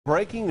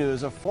Breaking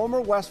news, a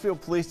former Westfield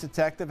police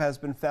detective has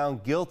been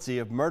found guilty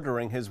of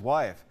murdering his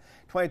wife.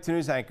 22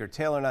 News anchor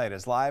Taylor Knight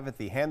is live at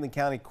the Hampden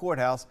County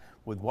Courthouse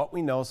with what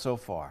we know so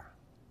far.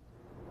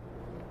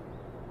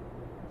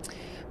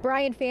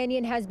 Brian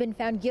Fanion has been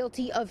found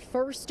guilty of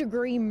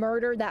first-degree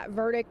murder. That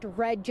verdict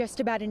read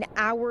just about an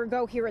hour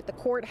ago here at the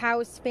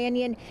courthouse.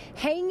 Fanion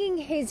hanging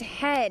his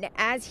head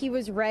as he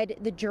was read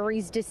the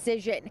jury's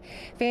decision.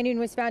 Fanion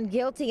was found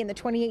guilty in the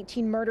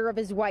 2018 murder of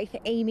his wife,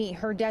 Amy.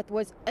 Her death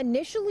was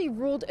initially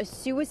ruled a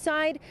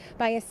suicide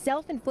by a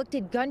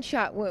self-inflicted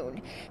gunshot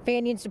wound.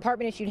 Fanion's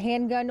department-issued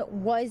handgun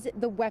was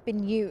the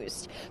weapon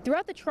used.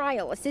 Throughout the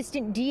trial,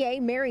 Assistant DA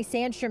Mary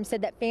Sandstrom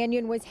said that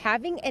Fanion was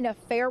having an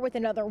affair with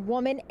another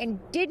woman and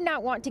did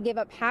not want to give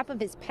up half of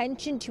his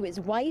pension to his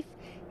wife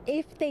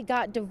if they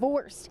got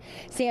divorced.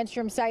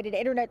 Sandstrom cited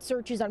internet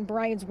searches on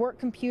Brian's work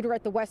computer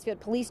at the Westfield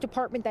Police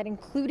Department that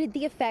included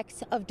the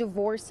effects of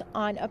divorce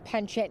on a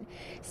pension.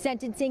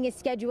 Sentencing is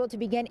scheduled to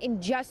begin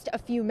in just a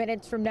few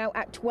minutes from now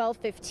at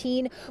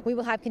 12:15. We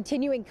will have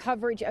continuing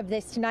coverage of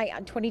this tonight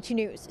on 22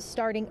 News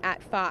starting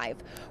at 5.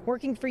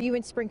 Working for you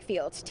in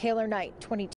Springfield, Taylor Knight, 22.